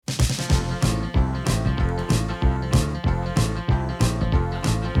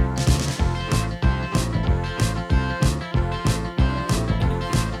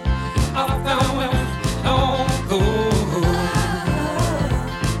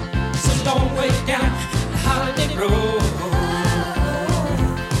roll.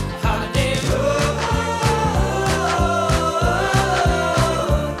 Holiday roll.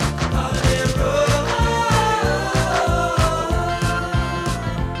 Holiday roll.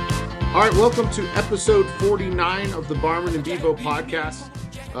 All right, welcome to episode 49 of the Barman and Bevo podcast.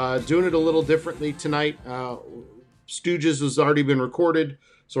 Doing it a little differently tonight. Stooges has already been recorded,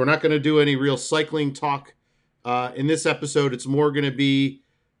 so we're not going to do any real cycling talk. In this episode, it's more going to be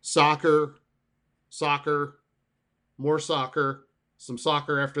soccer, more soccer, some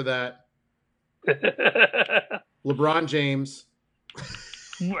soccer after that. LeBron James.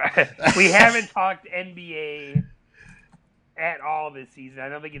 We haven't talked NBA at all this season. I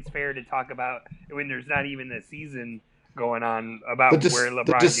don't think it's fair to talk about when there's not even a season going on about where LeBron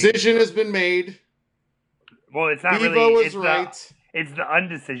the decision has been made. Well, it's not Bevo really. was right. It's the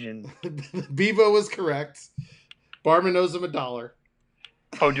undecision. Bevo was correct. Barman owes him $1.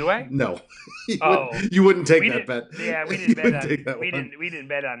 Oh, do I? No. Oh, you wouldn't take that bet. Yeah, we didn't bet on. Take that We one. didn't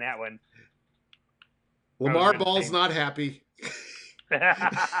bet on that one. Lamar Ball's not happy.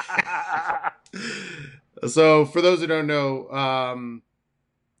 So, for those who don't know,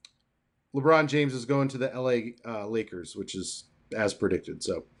 LeBron James is going to the LA Lakers, which is as predicted.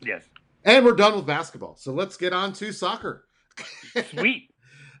 So, yes. And we're done with basketball. So, let's get on to soccer. Sweet.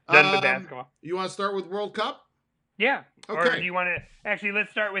 Done with basketball. You want to start with World Cup? Yeah. Okay. Or do you want to actually?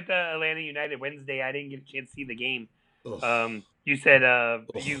 Let's start with Atlanta United Wednesday. I didn't get a chance to see the game. You said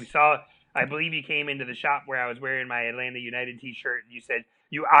you saw. I believe you came into the shop where I was wearing my Atlanta United T-shirt, and you said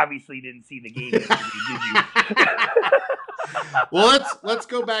you obviously didn't see the game yesterday, did you? Well, let's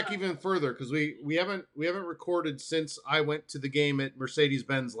go back even further because we haven't recorded since I went to the game at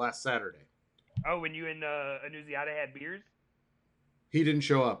Mercedes-Benz last Saturday. Oh, when you and Annunziata had beers? He didn't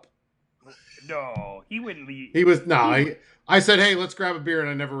show up. No, he wouldn't leave. He was I said, hey, let's grab a beer, and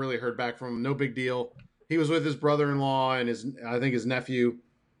I never really heard back from him. No big deal. He was with his brother-in-law and I think his nephew.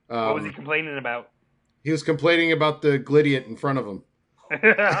 What was he complaining about? He was complaining about the Glidiot in front of him.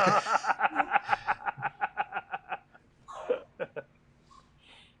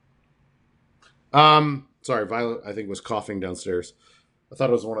 Sorry, Violet, I think, was coughing downstairs. I thought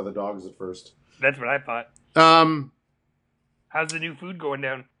it was one of the dogs at first. That's what I thought. How's the new food going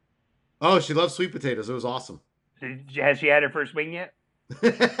down? Oh, she loves sweet potatoes. It was awesome. Has she had her first wing yet?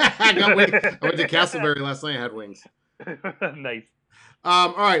 I went to Castleberry last night. I had wings. Nice.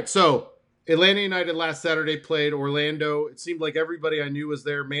 All right, so Atlanta United last Saturday played Orlando. It seemed like everybody I knew was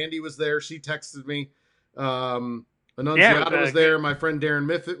there. Mandy was there. She texted me. Annunziata was there. My friend Darren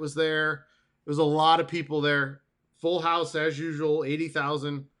Miffett was there. There was a lot of people there. Full house as usual,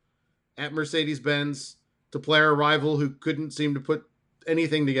 80,000 at Mercedes-Benz to play our rival who couldn't seem to put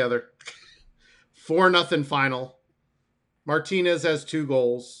anything together. 4-0 final. Martinez has 2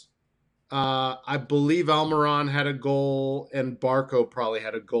 goals. I believe Almiron had a goal and Barco probably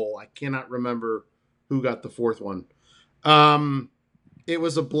had a goal. I cannot remember who got the 4th one. It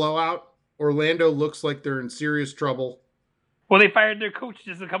was a blowout. Orlando looks like they're in serious trouble. Well, they fired their coach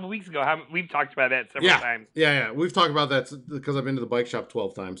just a couple weeks ago. We've talked about that several times. Yeah. We've talked about that because I've been to the bike shop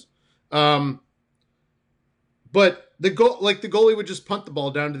 12 times. But the goalie would just punt the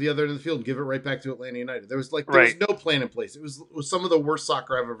ball down to the other end of the field and give it right back to Atlanta United. There was no plan in place. It was some of the worst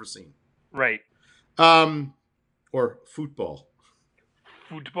soccer I've ever seen. Right. Or football.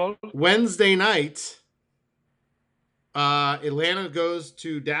 Football. Wednesday night, Atlanta goes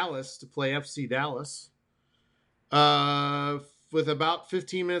to Dallas to play FC Dallas. With about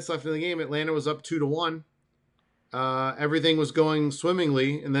 15 minutes left in the game, Atlanta was up 2-1. Everything was going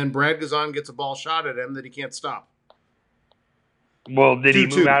swimmingly, and then Brad Guzan gets a ball shot at him that he can't stop. Well, did he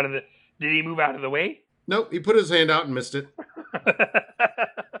move out of the way? Nope, he put his hand out and missed it.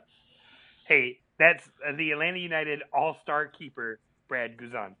 Hey, that's the Atlanta United all-star keeper, Brad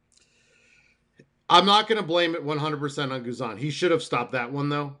Guzan. I'm not going to blame it 100% on Guzan. He should have stopped that one,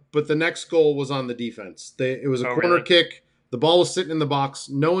 though. But the next goal was on the defense. It was a corner kick. The ball was sitting in the box.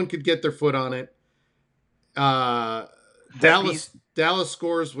 No one could get their foot on it. Dallas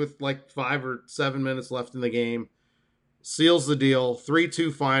scores with like 5 or 7 minutes left in the game. Seals the deal.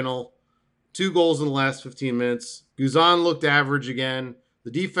 3-2 final. 2 goals in the last 15 minutes. Guzan looked average again. The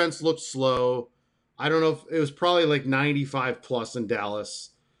defense looked slow. I don't know if it was probably like 95 plus in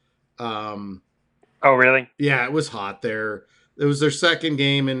Dallas. Oh, really? Yeah, it was hot there. It was their second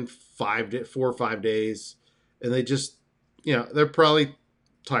game in 4 or 5 days. And they just, they're probably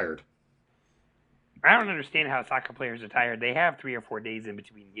tired. I don't understand how soccer players are tired. They have 3 or 4 days in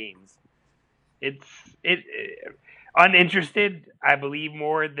between games. It's uninterested, I believe,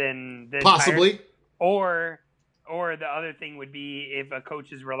 more than possibly. Tired. Or or the other thing would be if a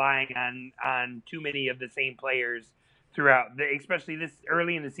coach is relying on too many of the same players throughout, especially this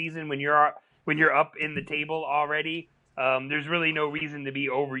early in the season when you're up in the table already. There's really no reason to be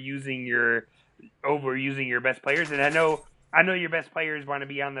overusing your best players. And I know your best players want to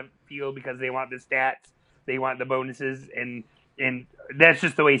be on the field because they want the stats, they want the bonuses, and that's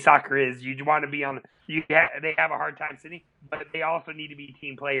just the way soccer is. You want to be on. They have a hard time sitting, but they also need to be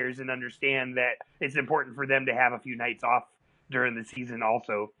team players and understand that it's important for them to have a few nights off during the season.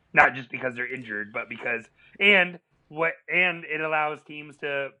 Also, not just because they're injured, but because and it allows teams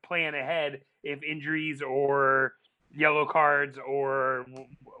to plan ahead if injuries or yellow cards or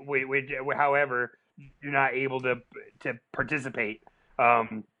however you're not able to participate,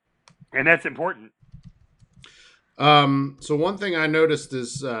 and that's important. So one thing I noticed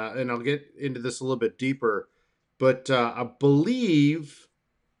is, and I'll get into this a little bit deeper, but I believe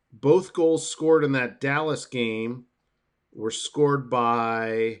both goals scored in that Dallas game were scored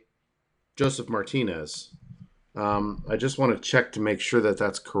by Joseph Martinez. I just want to check to make sure that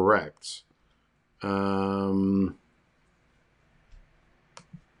that's correct. Well,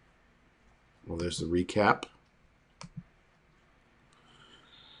 there's the recap.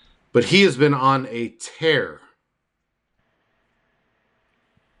 But he has been on a tear.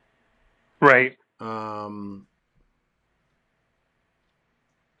 Right. No,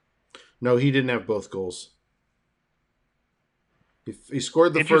 he didn't have both goals. He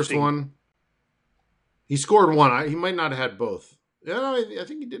scored the first one. He scored one. He might not have had both. Yeah, no, I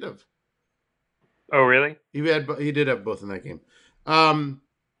think he did have. Oh, really? He did have both in that game.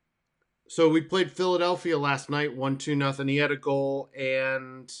 So we played Philadelphia last night, 1-2-0. He had a goal,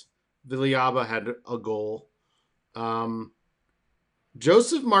 and Viliaba had a goal.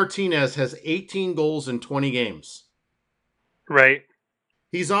 Joseph Martinez has 18 goals in 20 games. Right.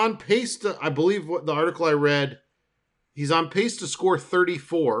 He's on pace to, I believe what the article I read, he's on pace to score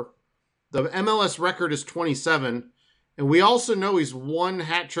 34. The MLS record is 27. And we also know he's one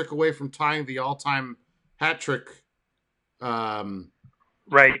hat trick away from tying the all-time hat trick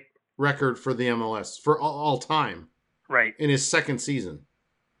right record for the MLS for all time. Right. In his second season.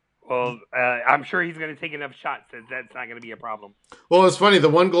 Well, I'm sure he's going to take enough shots that that's not going to be a problem. Well, it's funny. The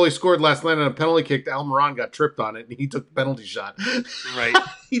one goal he scored last night on a penalty kick, Almiron got tripped on it, and he took the penalty shot. Right.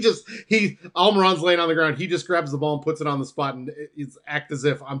 Almiron's laying on the ground. He just grabs the ball and puts it on the spot, and it's act as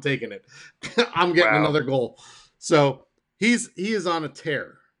if I'm taking it. I'm getting another goal. So he is on a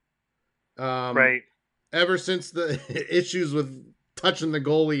tear. Right. Ever since the issues with touching the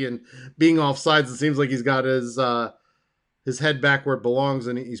goalie and being offsides, it seems like he's got his head back where it belongs,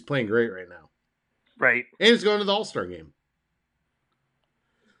 and he's playing great right now. Right. And he's going to the All-Star game.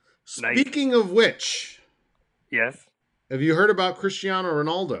 Nice. Speaking of which. Yes. Have you heard about Cristiano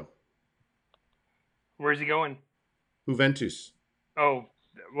Ronaldo? Where's he going? Juventus. Oh,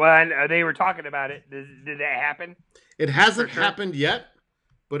 well, they were talking about it. Did that happen? It hasn't happened yet,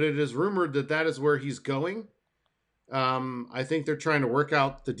 but it is rumored that is where he's going. I think they're trying to work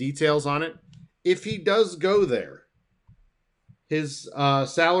out the details on it. If he does go there, his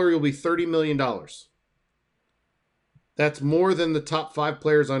salary will be $30 million. That's more than the top 5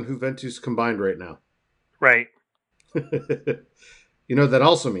 players on Juventus combined right now. Right. You know what that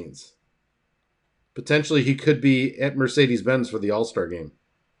also means? Potentially he could be at Mercedes-Benz for the All-Star game.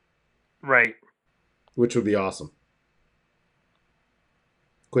 Right. Which would be awesome.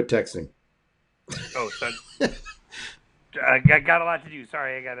 Quit texting. Oh, son. I got a lot to do.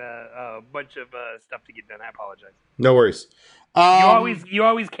 Sorry, I got a bunch of stuff to get done. I apologize. No worries. You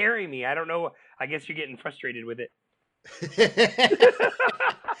always carry me. I don't know. I guess you're getting frustrated with it.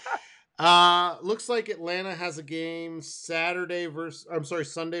 Looks like Atlanta has a game Sunday versus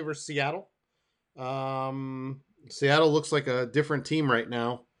Seattle. Seattle looks like a different team right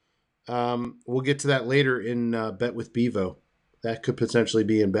now. We'll get to that later in Bet with Bevo. That could potentially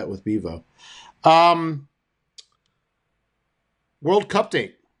be in Bet with Bevo. World Cup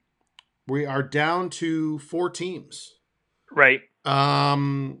date. We are down to 4 teams. Right.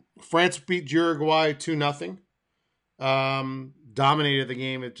 France beat Uruguay 2-0. Dominated the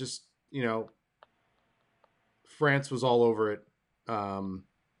game. It just, France was all over it.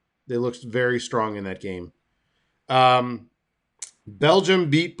 They looked very strong in that game.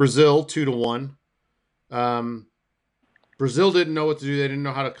 Belgium beat Brazil 2-1. Brazil didn't know what to do. They didn't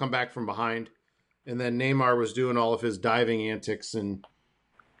know how to come back from behind. And then Neymar was doing all of his diving antics. And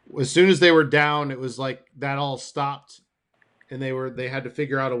as soon as they were down, it was like that all stopped. And they had to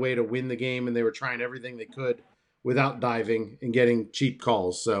figure out a way to win the game. And they were trying everything they could without diving and getting cheap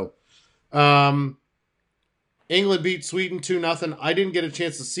calls. So England beat Sweden 2-0. I didn't get a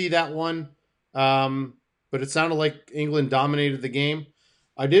chance to see that one. but it sounded like England dominated the game.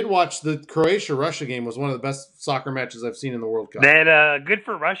 I did watch the Croatia-Russia game. Was one of the best soccer matches I've seen in the World Cup. That good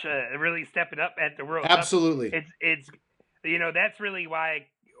for Russia, really stepping up at the World Absolutely. Cup. It's that's really why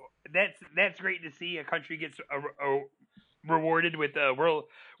that's great to see a country gets rewarded with a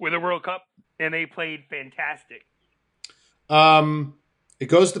World Cup, and they played fantastic. It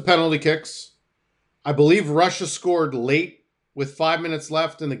goes to penalty kicks. I believe Russia scored late with 5 minutes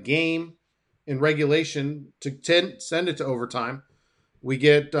left in the game in regulation to send it to overtime. We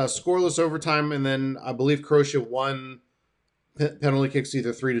get scoreless overtime, and then I believe Croatia won penalty kicks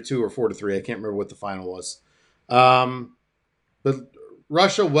either 3-2 or 4-3. I can't remember what the final was. But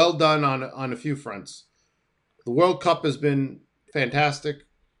Russia, well done on a few fronts. The World Cup has been fantastic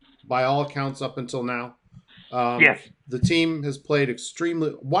by all accounts up until now. Yes. The team has played extremely...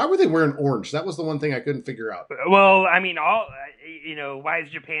 Why were they wearing orange? That was the one thing I couldn't figure out. Well, I mean, why is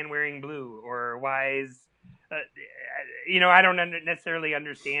Japan wearing blue? Or why is... I don't necessarily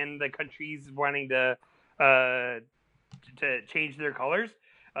understand the countries wanting to change their colors.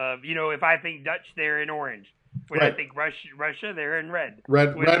 If I think Dutch, they're in orange. When I think Russia, they're in red.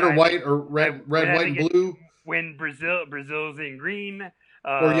 Red or white, or red, white, and blue. When Brazil's in green.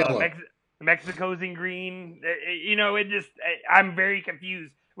 Or yellow. Mexico's in green. I'm very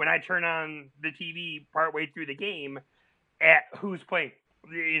confused when I turn on the TV partway through the game at who's playing.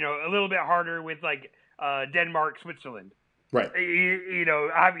 A little bit harder with like Denmark, Switzerland. Right.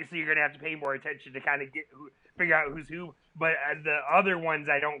 Obviously you're going to have to pay more attention to kind of figure out who's who. But the other ones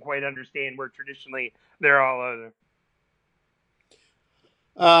I don't quite understand, where traditionally they're all other.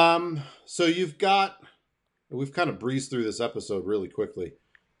 So we've kind of breezed through this episode really quickly.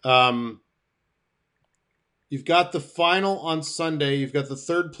 You've got the final on Sunday. You've got the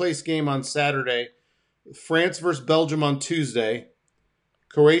third place game on Saturday. France versus Belgium on Tuesday.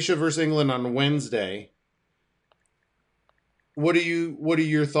 Croatia versus England on Wednesday. What are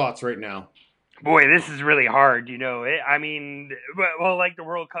your thoughts right now? Boy, this is really hard. Like the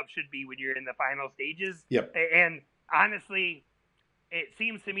World Cup should be when you're in the final stages. Yep. And honestly, it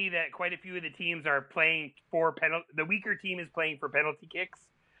seems to me that quite a few of the teams are playing for the weaker team is playing for penalty kicks.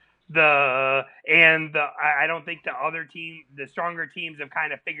 I don't think the stronger teams have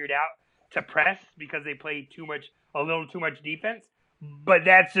kind of figured out to press because they play a little too much defense. But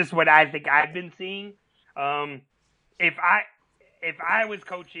that's just what I think I've been seeing. If I was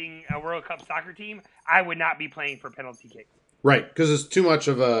coaching a World Cup soccer team, I would not be playing for penalty kicks. Right, because it's too much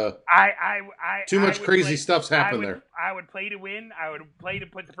of a too much crazy stuff's happened there. I would play to win. I would play to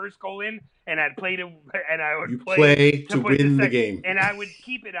put the first goal in, and I would play to win the game. And I would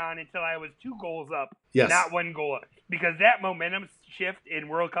keep it on until I was 2 goals up, yes, not 1 goal up. Because that momentum shift in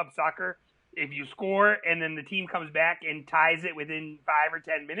World Cup soccer, if you score and then the team comes back and ties it within 5 or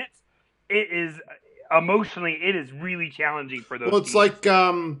 10 minutes, it is emotionally really challenging for those. Well, it's teams.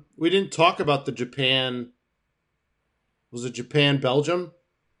 like we didn't talk about the Japan. Was it Japan-Belgium?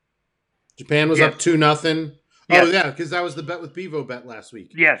 Japan was up 2-0. Yes. Oh, yeah, because that was the Bet with Bevo bet last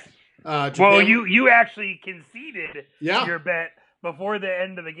week. Yes. Japan, you actually conceded your bet before the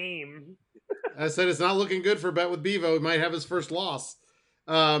end of the game. I said it's not looking good for Bet with Bevo. He might have his first loss.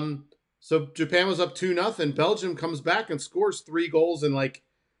 So Japan was up 2-0. Belgium comes back and scores 3 goals in like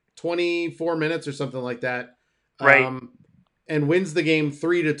 24 minutes or something like that. Right. And wins the game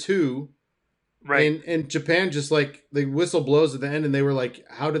 3-2. Right. And Japan just like the whistle blows at the end and they were like,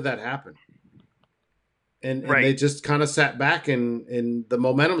 how did that happen? And they just kind of sat back and the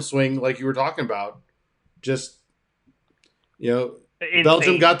momentum swing, like you were talking about, just, insane.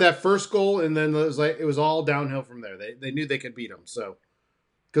 Belgium got that first goal and then it was all downhill from there. They knew they could beat them. So,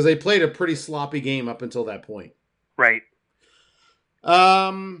 because they played a pretty sloppy game up until that point. Right.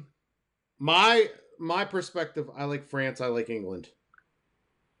 My perspective, I like France. I like England.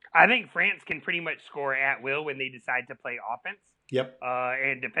 I think France can pretty much score at will when they decide to play offense. Yep.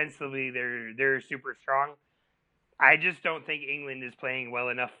 And defensively, they're super strong. I just don't think England is playing well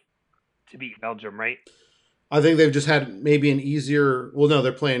enough to beat Belgium, right? I think they've just had maybe an easier... Well, no,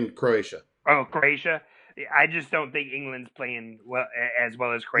 they're playing Croatia. Oh, Croatia? I just don't think England's playing as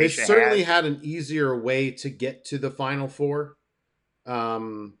well as Croatia They certainly had an easier way to get to the Final Four.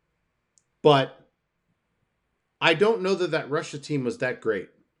 But I don't know that Russia team was that great.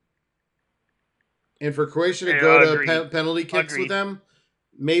 And for Croatia to go to penalty kicks with them,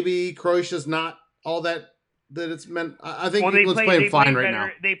 maybe Croatia's not all that it's meant. I think England's playing fine right now.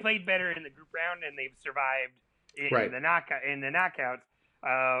 They played better in the group round, and they've survived in the knockouts.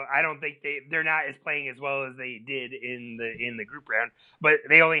 I don't think they're not playing as well as they did in the group round, but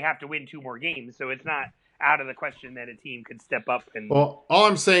they only have to win 2 more games, so it's not. out of the question that a team could step up. And well, all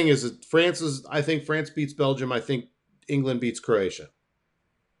I'm saying is that I think France beats Belgium. I think England beats Croatia.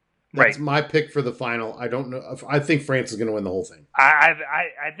 That's my pick for the final. I don't know. I think France is going to win the whole thing.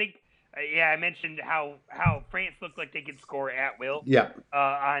 I think, I mentioned how France looked like they could score at will. Yeah.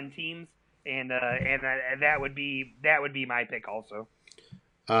 On teams, and that would be my pick also.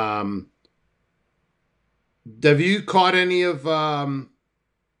 Have you caught any of?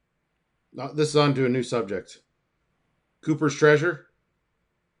 This is on to a new subject. Cooper's Treasure.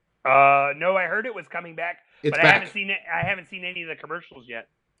 No, I heard it was coming back, but I haven't seen it. I haven't seen any of the commercials yet.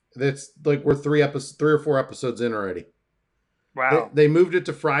 That's like we're 3 or 4 episodes in already. Wow. They moved it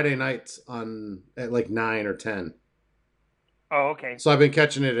to Friday nights at like 9 or 10. Oh, okay. So I've been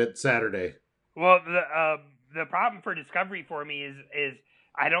catching it at Saturday. Well, the problem for Discovery for me is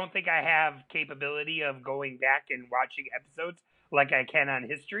I don't think I have capability of going back and watching episodes like I can on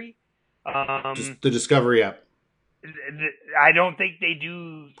History. Just the Discovery app. I don't think they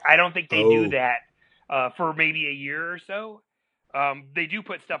do. I don't think they do that for maybe a year or so. They do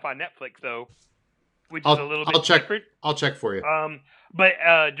put stuff on Netflix though, which is a little bit different. I'll check for you. But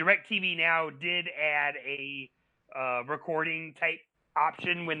DirecTV Now did add a recording type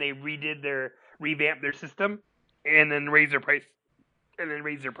option when they revamped their system, and then raise their prices.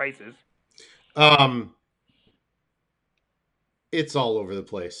 It's all over the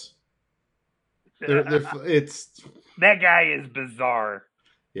place. It's that guy is bizarre.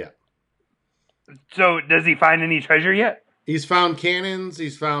 Yeah. So does he find any treasure yet? He's found cannons.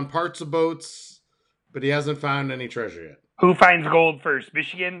 He's found parts of boats, but he hasn't found any treasure yet. Who finds gold first,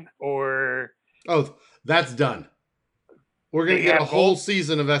 Michigan or? Oh, that's done. We're going to get a whole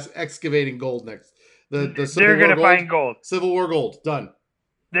season of excavating gold next. They're going to find gold. Civil War gold, done.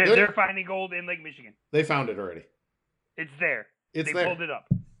 They're finding gold in Lake Michigan. They found it already. It's there. They pulled it up.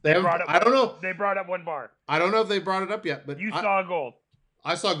 I don't know. They brought up one bar. I don't know if they brought it up yet, but you saw gold.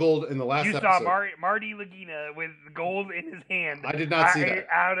 I saw gold in the last episode. You saw Marty Lagina with gold in his hand. I did not see that.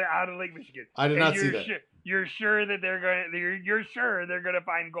 Out of Lake Michigan. I did not see that. You're sure that you're sure they're going to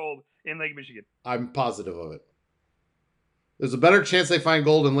find gold in Lake Michigan. I'm positive of it. There's a better chance they find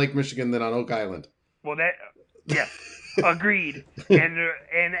gold in Lake Michigan than on Oak Island. Well, yes, agreed.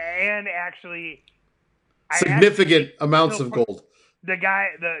 and actually, significant amounts of gold. The guy,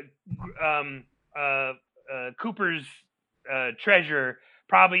 Cooper's treasure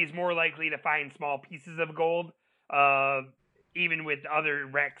probably is more likely to find small pieces of gold, even with other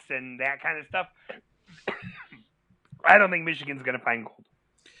wrecks and that kind of stuff. I don't think Michigan's going to find gold.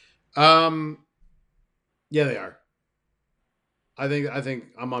 Yeah, they are. I think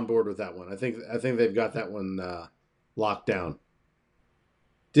I'm on board with that one. I think they've got that one locked down.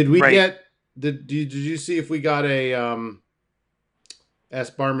 Did we get? Did you see if we got a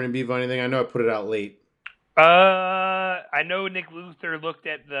Ask Barman and Bevo anything? I know I put it out late. I know Nick Luther looked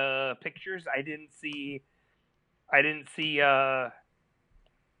at the pictures. I didn't see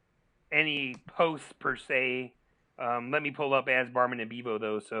any posts per se. Let me pull up Ask Barman and Bevo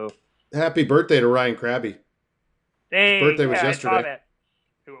though. So happy birthday to Ryan Krabby. Hey, his birthday was yesterday. I saw that.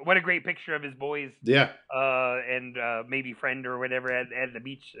 What a great picture of his boys. Yeah. And maybe friend or whatever at the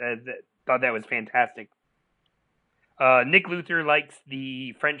beach. Thought that was fantastic. Nick Luther likes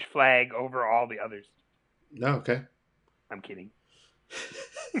the French flag over all the others. No, okay. I'm kidding.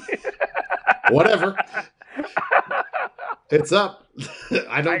 Whatever. It's up.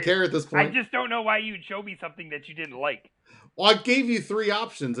 I don't care at this point. I just don't know why you'd show me something that you didn't like. Well, I gave you 3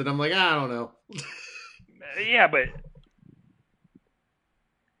 options, and I'm like, I don't know. Yeah, but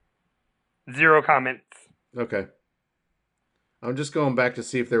 0 comments. Okay. I'm just going back to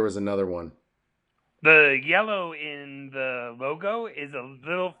see if there was another one. The yellow in the logo is a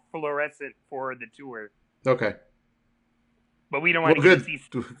little fluorescent for the tour. Okay. But we don't want to get a cease.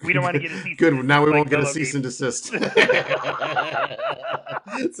 We don't want to get a cease. Good. Now we won't get a cease and desist. That's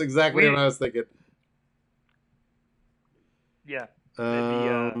exactly what I was thinking. Yeah.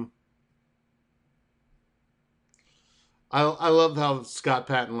 I love how Scott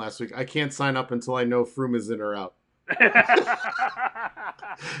Patton last week. I can't sign up until I know Froome is in or out.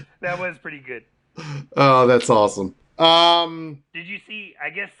 That was pretty good. Oh, that's awesome. Did you see? I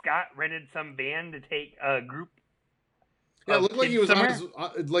guess Scott rented some van to take a group. Yeah, it looked like he was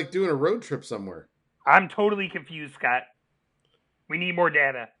doing a road trip somewhere. I'm totally confused, Scott. We need more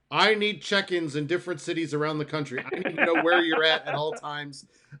data. I need check-ins in different cities around the country. I need to know where you're at all times.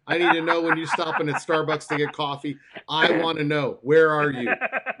 I need to know when you're stopping at Starbucks to get coffee. I want to know. Where are you?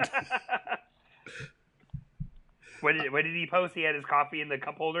 What did he post? He had his coffee in the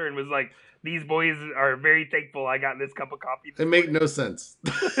cup holder and was like, "These boys are very thankful I got this cup of coffee." It made no sense.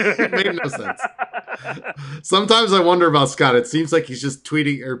 It made no sense. Sometimes I wonder about Scott. It seems like he's just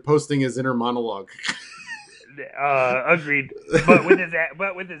tweeting or posting his inner monologue. Agreed. But with his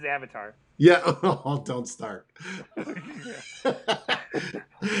avatar. Yeah. Oh, don't start.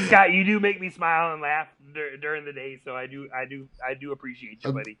 Scott, you do make me smile and laugh during the day, so I do appreciate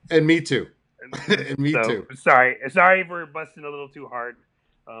you, buddy. And me too. And me too. Sorry for busting a little too hard.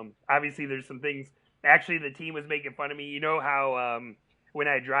 Obviously, there's some things. Actually, the team was making fun of me. You know how when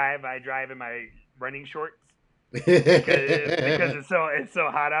I drive in my running shorts because it's so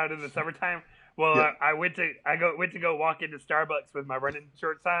hot out in the summertime. Well, yeah. I went to go walk into Starbucks with my running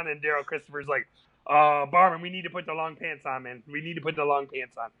shorts on, and Daryl Christopher's like, Barman, we need to put the long pants on, man. We need to put the long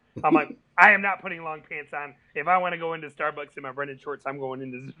pants on. I'm like, I am not putting long pants on. If I want to go into Starbucks in my running shorts, I'm going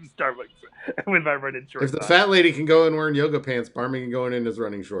into Starbucks with my running shorts. If the fat lady can go in wearing yoga pants, Barman can go in his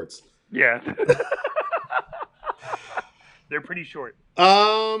running shorts. Yeah. They're pretty short.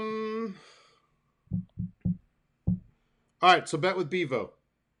 All right, so bet with Bevo.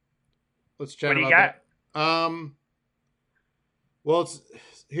 Let's chat about that. Well,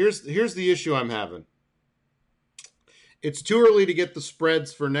 here's the issue I'm having. It's too early to get the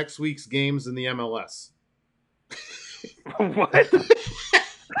spreads for next week's games in the MLS. What?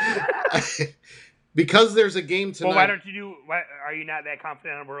 Because there's a game tonight. Well, why don't you do? Are you not that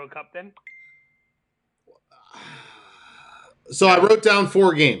confident on World Cup then? So I wrote down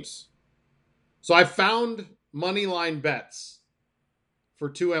 4 games. So I found money line bets for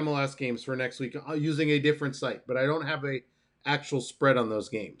 2 MLS games for next week using a different site, but I don't have a actual spread on those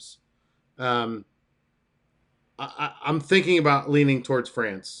games. I'm thinking about leaning towards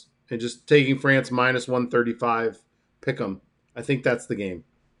France and just taking France minus 135, pick 'em. I think that's the game.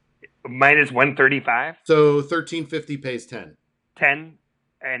 Minus 135? So 13.50 pays 10. 10?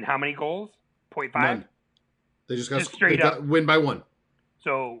 And how many goals? 0.5? None. They just got straight up win by 1.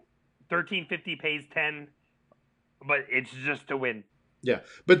 So 13.50 pays 10, but it's just to win. Yeah,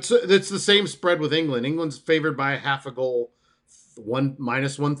 but it's the same spread with England. England's favored by half a goal,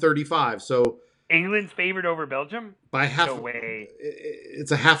 minus 135. So England's favored over Belgium by half. No way.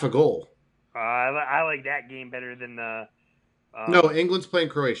 It's a half a goal. I like that game better than the. No, England's playing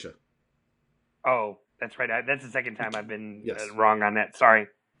Croatia. Oh, that's right. That's the second time I've been wrong on that. Sorry.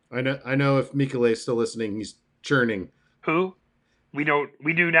 I know. If Mikale is still listening, he's churning. Who? We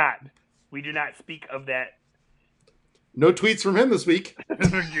do not speak of that. No tweets from him this week.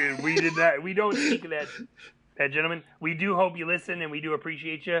 We did not. We don't speak of that gentleman. We do hope you listen, and we do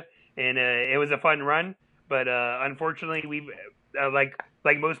appreciate you. And it was a fun run, but unfortunately, we like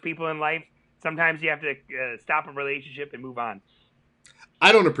most people in life. Sometimes you have to stop a relationship and move on.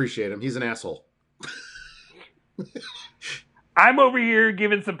 I don't appreciate him. He's an asshole. I'm over here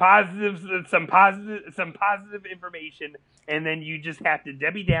giving some positive information, and then you just have to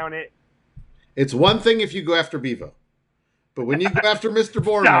Debbie Down it. It's one thing if you go after Bevo, but when you go after Mr.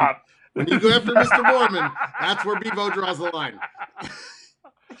 Borman, that's where Bevo draws the line.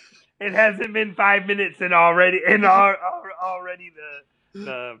 It hasn't been 5 minutes, and already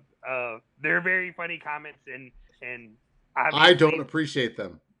they're very funny comments, and I don't appreciate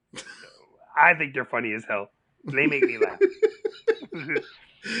them. I think they're funny as hell. They make me laugh.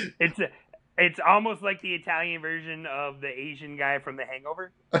 It's almost like the Italian version of the Asian guy from The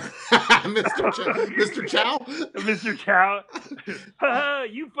Hangover. Mr. Chow? Mr. Chow.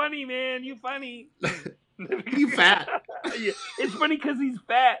 You funny, man. You funny. You fat. It's funny because he's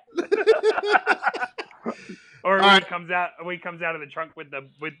fat. Or when he comes out of the trunk with the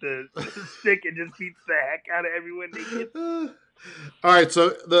stick and just beats the heck out of everyone naked. All right,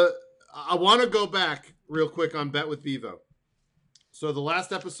 so I want to go back real quick on Bet with Bevo. So the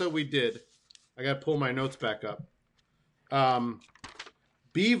last episode we did, I got to pull my notes back up.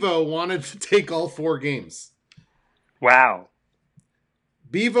 Bevo wanted to take all 4 games. Wow.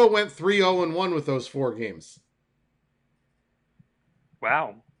 Bevo went 3-0-1 with those 4 games.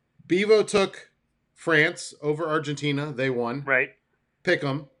 Wow. Bevo took France over Argentina. They won. Right. Pick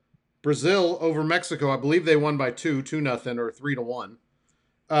 'em. Brazil over Mexico. I believe they won by 2-0 or 3-1.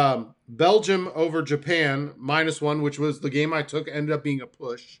 Belgium over Japan, -1, which was the game I took, ended up being a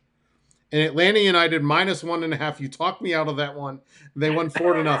push. And Atlanta United, -1.5. You talked me out of that one. They won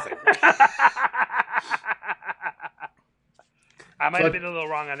 4-0. I might have been a little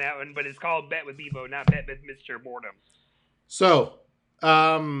wrong on that one, but it's called Bet with Bevo, not Bet with Mr. Boredom. So,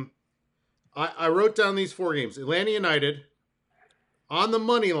 I wrote down these 4 games. Atlanta United on the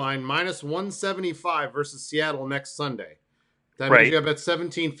money line, -175 versus Seattle next Sunday. That means you have at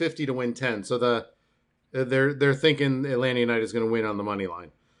 17.50 to win 10. So They're thinking Atlanta United is going to win on the money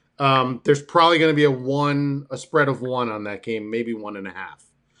line. There's probably going to be a spread of 1 on that game, maybe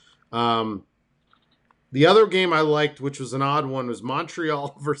 1.5. The other game I liked, which was an odd one, was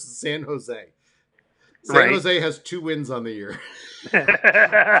Montreal versus San Jose. San Jose has 2 wins on the year.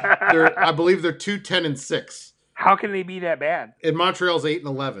 I believe they're 2-10-6. How can they be that bad? And Montreal's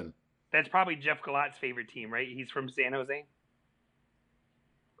 8-11. That's probably Jeff Galat's favorite team, right? He's from San Jose.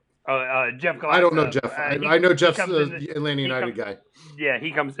 Jeff Galat. I don't know Jeff. I know Jeff's the Atlanta United guy. Yeah,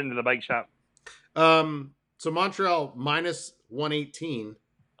 he comes into the bike shop. So Montreal minus 118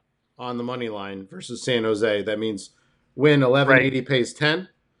 on the money line versus San Jose. That means win 11.80 pays 10.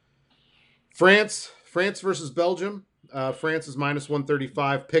 France versus Belgium. France is minus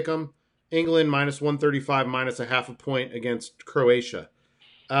 135. Pick'em. England minus 135 minus a half a point against Croatia.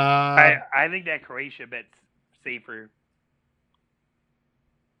 I think that Croatia bet's safer.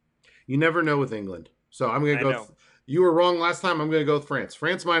 You never know with England. So I'm going to go. You were wrong last time. I'm going to go with France.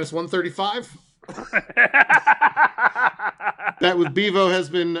 France minus 135. Bet with Bevo has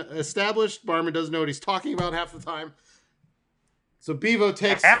been established. Barman doesn't know what he's talking about half the time. So Bevo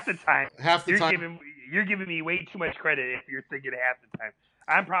takes half the time. You're giving me way too much credit if you're thinking half the time.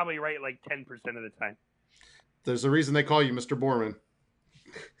 I'm probably right like 10% of the time. There's a reason they call you Mr. Borman.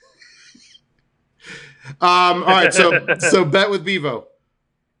 All right, so bet with Bevo.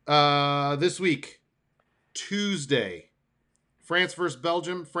 This week, Tuesday, France versus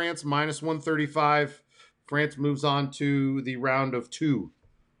Belgium. France minus 135. France moves on to the round of 2,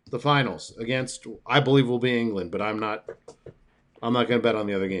 the finals against, I believe, will be England, but I'm not going to bet on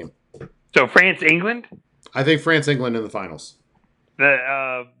the other game. So France England. I think France England in the finals.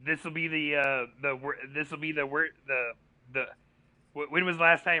 This will be when was the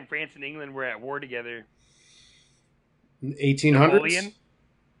last time France and England were at war together? 1800s.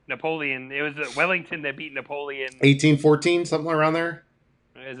 Napoleon. It was Wellington that beat Napoleon. 1814, something around there.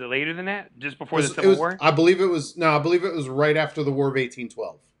 Is it later than that? Just before the Civil War? I believe it was right after the War of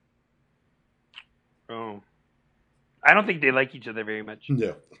 1812. Oh. I don't think they like each other very much.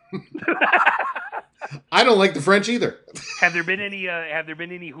 No. I don't like the French either. Have there been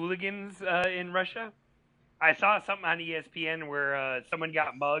any hooligans in Russia? I saw something on ESPN where someone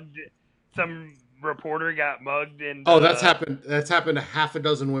got mugged. Some reporter got mugged, and that's happened. That's happened to half a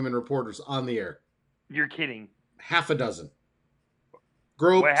dozen women reporters on the air. You're kidding? Half a dozen.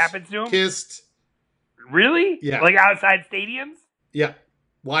 Groped. What happens to them? Kissed. Really? Yeah. Like outside stadiums? Yeah.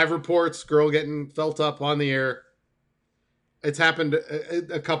 Live reports. Girl getting felt up on the air. It's happened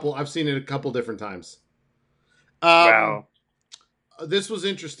a couple. I've seen it a couple different times. Wow. This was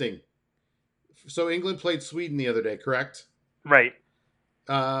interesting. So England played Sweden the other day, correct? Right.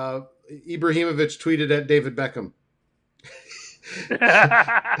 Ibrahimovic tweeted at David Beckham.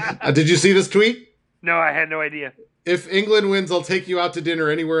 Did you see this tweet? No, I had no idea. If England wins, I'll take you out to dinner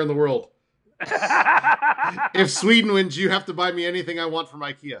anywhere in the world. If Sweden wins, you have to buy me anything I want from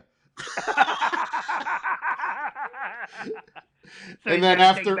IKEA. And then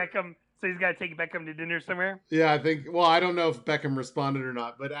after... So he's got to take Beckham to dinner somewhere? Yeah, I think... Well, I don't know if Beckham responded or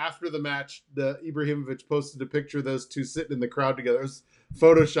not, but after the match, Ibrahimovic posted a picture of those two sitting in the crowd together. It was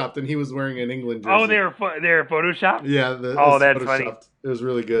photoshopped, and he was wearing an England jersey. Oh, they were photoshopped? Yeah. That's funny. It was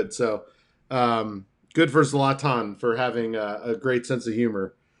really good. So, good for Zlatan for having a great sense of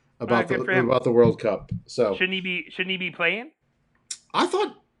humor about the World Cup. So shouldn't he be playing? I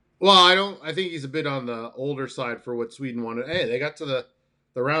thought... Well, I think he's a bit on the older side for what Sweden wanted. Hey, they got to the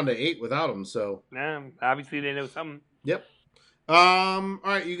round of 8 without him, so... Obviously they know something. Yep. All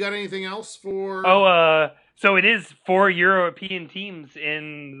right, you got anything else for... So it is 4 European teams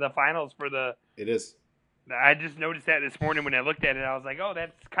in the finals for the... It is. I just noticed that this morning when I looked at it. I was like, oh,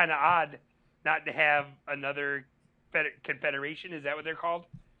 that's kind of odd not to have another confederation. Is that what they're called?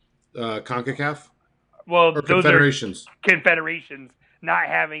 CONCACAF? Well, or those confederations. Are confederations, not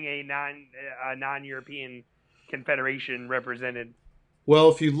having a non-European confederation represented. Well,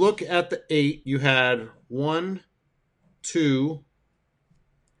 if you look at the 8, you had 1, 2.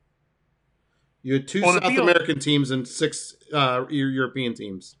 You had 2 South American teams and 6 European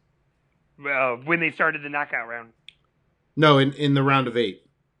teams. When they started the knockout round. No, in the round of 8.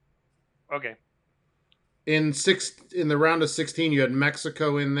 Okay. In the round of 16, you had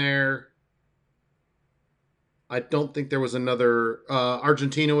Mexico in there. I don't think there was another.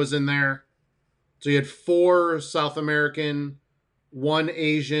 Argentina was in there. So you had 4 South American, 1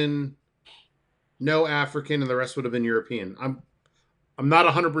 Asian, no African, and the rest would have been European. I'm not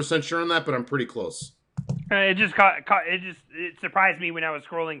 100% sure on that, but I'm pretty close. It surprised me when I was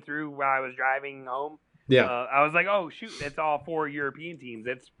scrolling through while I was driving home. Yeah. I was like, oh shoot, that's all 4 European teams.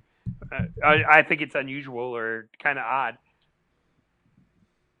 I think it's unusual or kind of odd.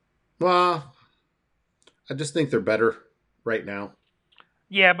 Well, I just think they're better right now.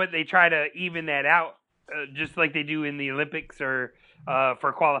 Yeah, but they try to even that out, just like they do in the Olympics or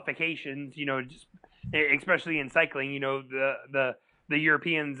for qualifications. Just especially in cycling. The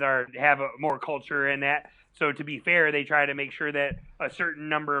Europeans have a more culture in that. So to be fair, they try to make sure that a certain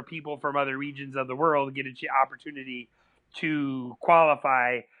number of people from other regions of the world get an opportunity to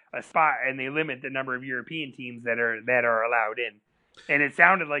qualify a spot, and they limit the number of European teams that are allowed in. And it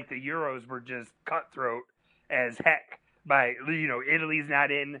sounded like the Euros were just cutthroat as heck. By Italy's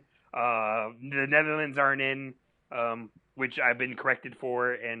not in, the Netherlands aren't in, which I've been corrected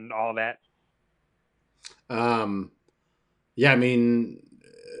for, and all that. Yeah, I mean,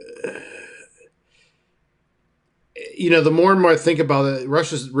 the more and more I think about it,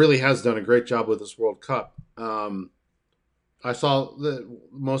 Russia really has done a great job with this World Cup. I saw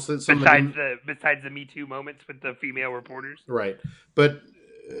most of besides the Me Too moments with the female reporters, right? But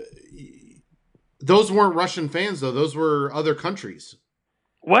those weren't Russian fans, though. Those were other countries.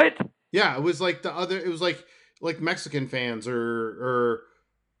 What? Yeah, it was like it was like Mexican fans or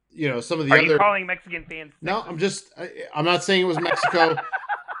some of the other. Are you calling Mexican fans sexist? No, I'm not saying it was Mexico.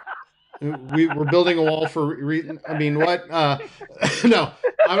 We're building a wall for I mean, what? No,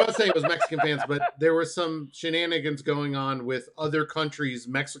 I'm not saying it was Mexican fans, but there were some shenanigans going on with other countries.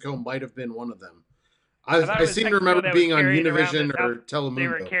 Mexico might have been one of them. I seem to remember being on Univision or Telemundo. They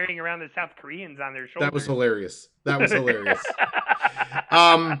were carrying around the South Koreans on their shoulders. That was hilarious.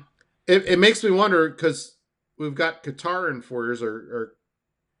 It makes me wonder, because we've got Qatar in 4 years, or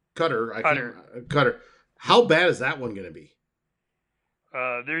Qatar. Qatar. How bad is that one going to be?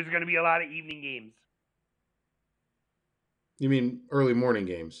 There's going to be a lot of evening games. You mean early morning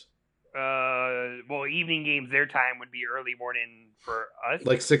games? Well, evening games, their time would be early morning for us.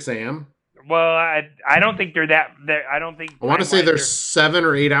 Like 6 a.m.? Well, I don't think they're that. I don't think. I want to say they're 7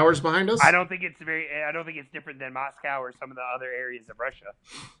 or 8 hours behind us. I don't think it's different than Moscow or some of the other areas of Russia.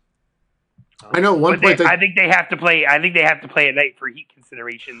 I know at one point I think they have to play. I think they have to play at night for heat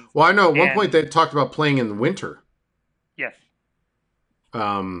considerations. Well, I know at one point they talked about playing in the winter. Yes.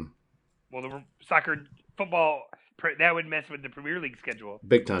 Well, the football, that would mess with the Premier League schedule.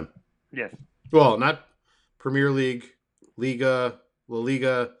 Big time. Yes. Well, not Premier League, Liga, La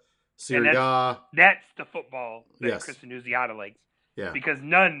Liga, Serie A. That's the football that Kristen Nuzziata likes. Yeah. Because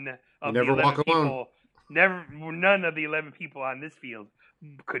none of the 11 people on this field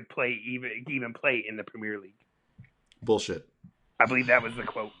could even play in the Premier League. Bullshit. I believe that was the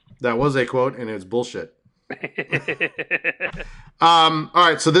quote. That was a quote, and it's bullshit. All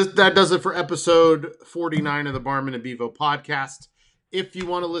right, so that does it for episode 49 of the Barman and Bevo podcast. If you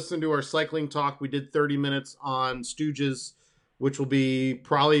want to listen to our cycling talk, we did 30 minutes on Stooges, which will be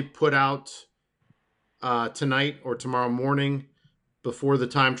probably put out tonight or tomorrow morning before the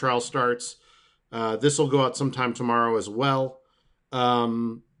time trial starts. This will go out sometime tomorrow as well.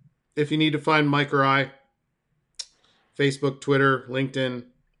 If you need to find Mike or I, Facebook, Twitter, LinkedIn,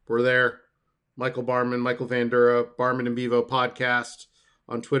 we're there. Michael Barman, Michael Vandura, Barman and Bevo podcast.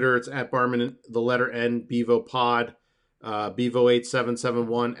 On Twitter, it's at Barman, the letter N, Bevo pod.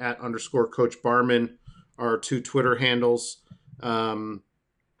 Bevo8771 at _Coach Barman are 2 Twitter handles.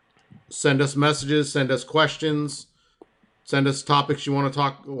 Send us messages, send us questions, send us topics you want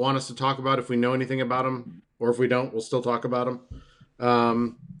us to talk about if we know anything about them, or if we don't, we'll still talk about them.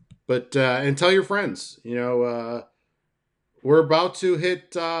 And tell your friends. We're about to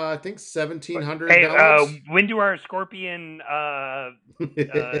hit, I think, 1,700 downloads. When do our Scorpion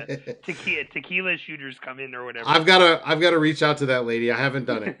tequila shooters come in or whatever? I've got to reach out to that lady. I haven't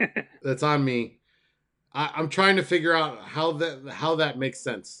done it. That's on me. I'm trying to figure out how that makes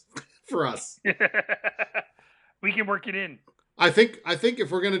sense for us. We can work it in. I think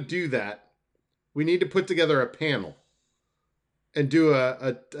if we're going to do that, we need to put together a panel and do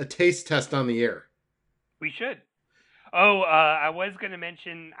a taste test on the air. We should. Oh, I was going to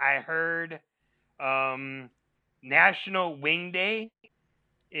mention, I heard National Wing Day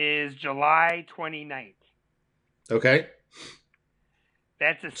is July 29th. Okay.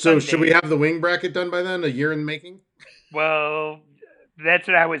 That's a Sunday. So should we have the wing bracket done by then? A year in the making? Well, that's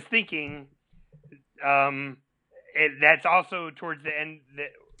what I was thinking. That's also towards the end.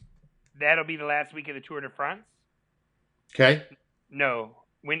 That'll be the last week of the Tour de France. Okay. No.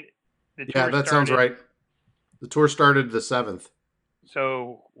 When the Tour started, sounds right. The tour started the 7th.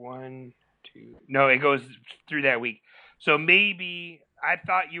 So 1, 2. No, it goes through that week. So maybe I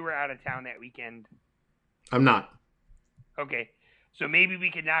thought you were out of town that weekend. I'm not. Okay. So maybe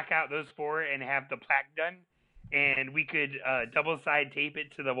we could knock out those 4 and have the plaque done. and we could double side tape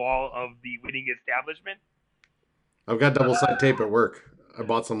it to the wall of the winning establishment. I've got double side tape at work. I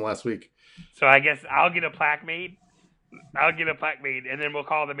bought some last week. So I guess I'll get a plaque made. And then we'll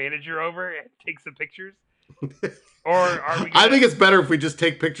call the manager over and take some pictures. Or are we? I think it's better if we just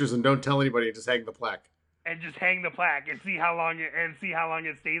take pictures and don't tell anybody and just hang the plaque. And just hang the plaque and see how long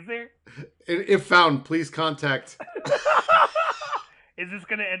it stays there. If found, please contact. Is this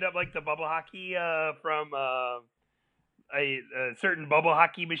going to end up like the bubble hockey from a certain bubble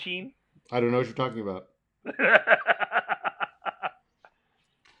hockey machine? I don't know what you're talking about.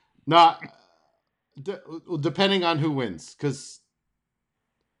 No, depending on who wins, because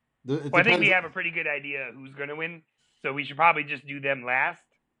I think we have a pretty good idea who's going to win, so we should probably just do them last.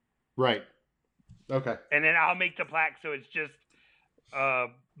 Right. Okay. And then I'll make the plaque so it's just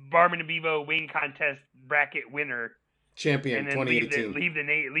Barman and Bevo wing contest bracket winner. Champion and then 2018. Leave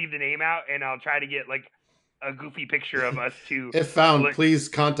the name out, and I'll try to get like a goofy picture of us too. If found, please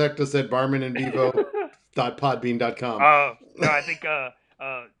contact us at barmanandbevo.podbean.com. No, I think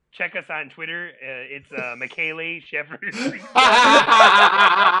check us on Twitter. It's Michele Shepard.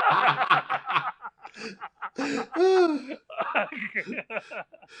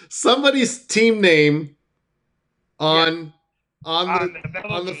 Somebody's team name on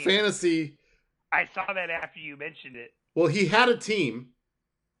the fantasy. I saw that after you mentioned it. Well, he had a team,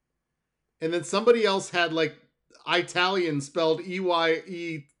 and then somebody else had like Italian spelled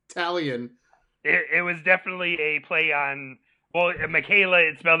EYE Italian. It was definitely a play on. Well, Michaela,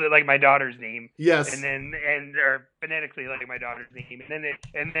 it spelled it like my daughter's name. Yes, or phonetically like my daughter's name, and it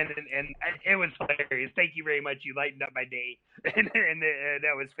was hilarious. Thank you very much. You lightened up my day, and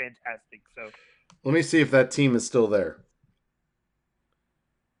that was fantastic. So, let me see if that team is still there.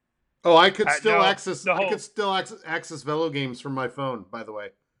 Oh, I could still access Velo games from my phone. By the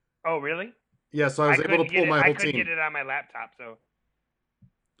way. Oh, really? Yeah, so I was able to pull my whole team. I couldn't get it on my laptop, so.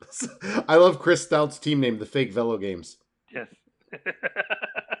 I love Chris Stout's team name, the Fake Velo Games. Yes.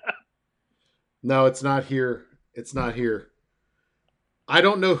 No, it's not here. It's not here. I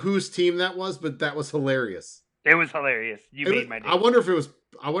don't know whose team that was, but that was hilarious. It was hilarious. You made my day. I wonder if it was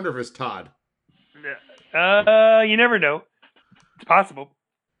Todd. You never know. It's possible.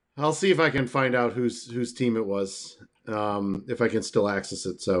 I'll see if I can find out whose team it was. If I can still access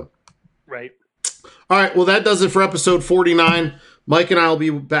it. So. Right. All right. Well, that does it for episode 49. Mike and I will be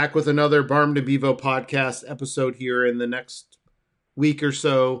back with another Barman and Bevo podcast episode here in the next week or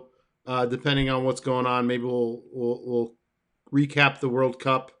so, depending on what's going on. Maybe we'll recap the World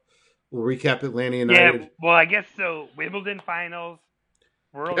Cup. We'll recap Atlanta United. Yeah, well, I guess so. Wimbledon finals,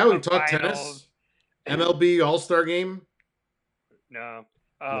 World Cup we talked tennis, MLB All-Star Game. No.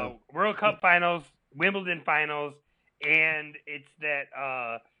 World Cup finals, Wimbledon finals, and it's that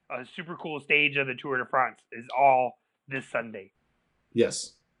a super cool stage of the Tour de France is all this Sunday.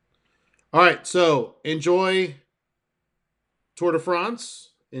 Yes. All right, so enjoy Tour de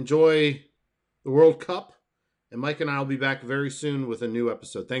France, enjoy the World Cup, and Mike and I will be back very soon with a new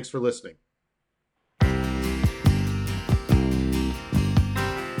episode. Thanks for listening.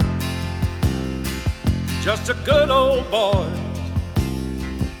 Just a good old boy,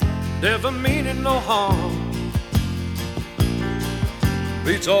 never meaning no harm.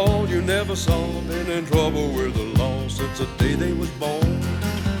 Beats all you never saw, been in trouble with the law since the day they was born.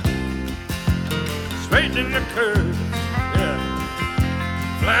 Straightening the curves, yeah,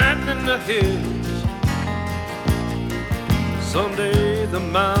 flattening the hills. Someday the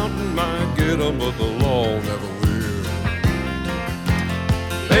mountain might get them, but the law never will.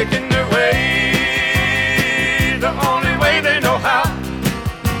 Making their way the only way they know how.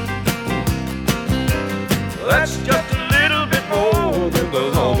 That's just a little bit more than the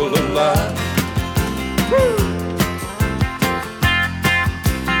law will allow.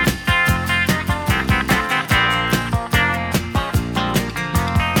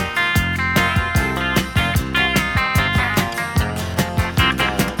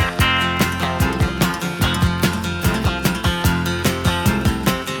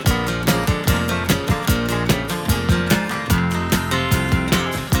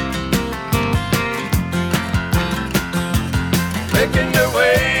 Making their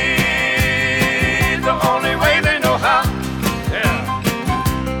way the only way they know how. Yeah,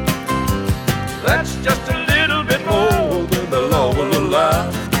 that's just a little bit more than the law will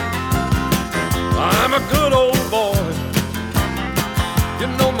allow. I'm a good old boy. You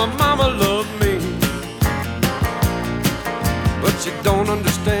know my mama loved me, but she don't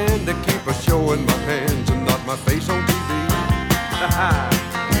understand. They keep a showing my hands and not my face on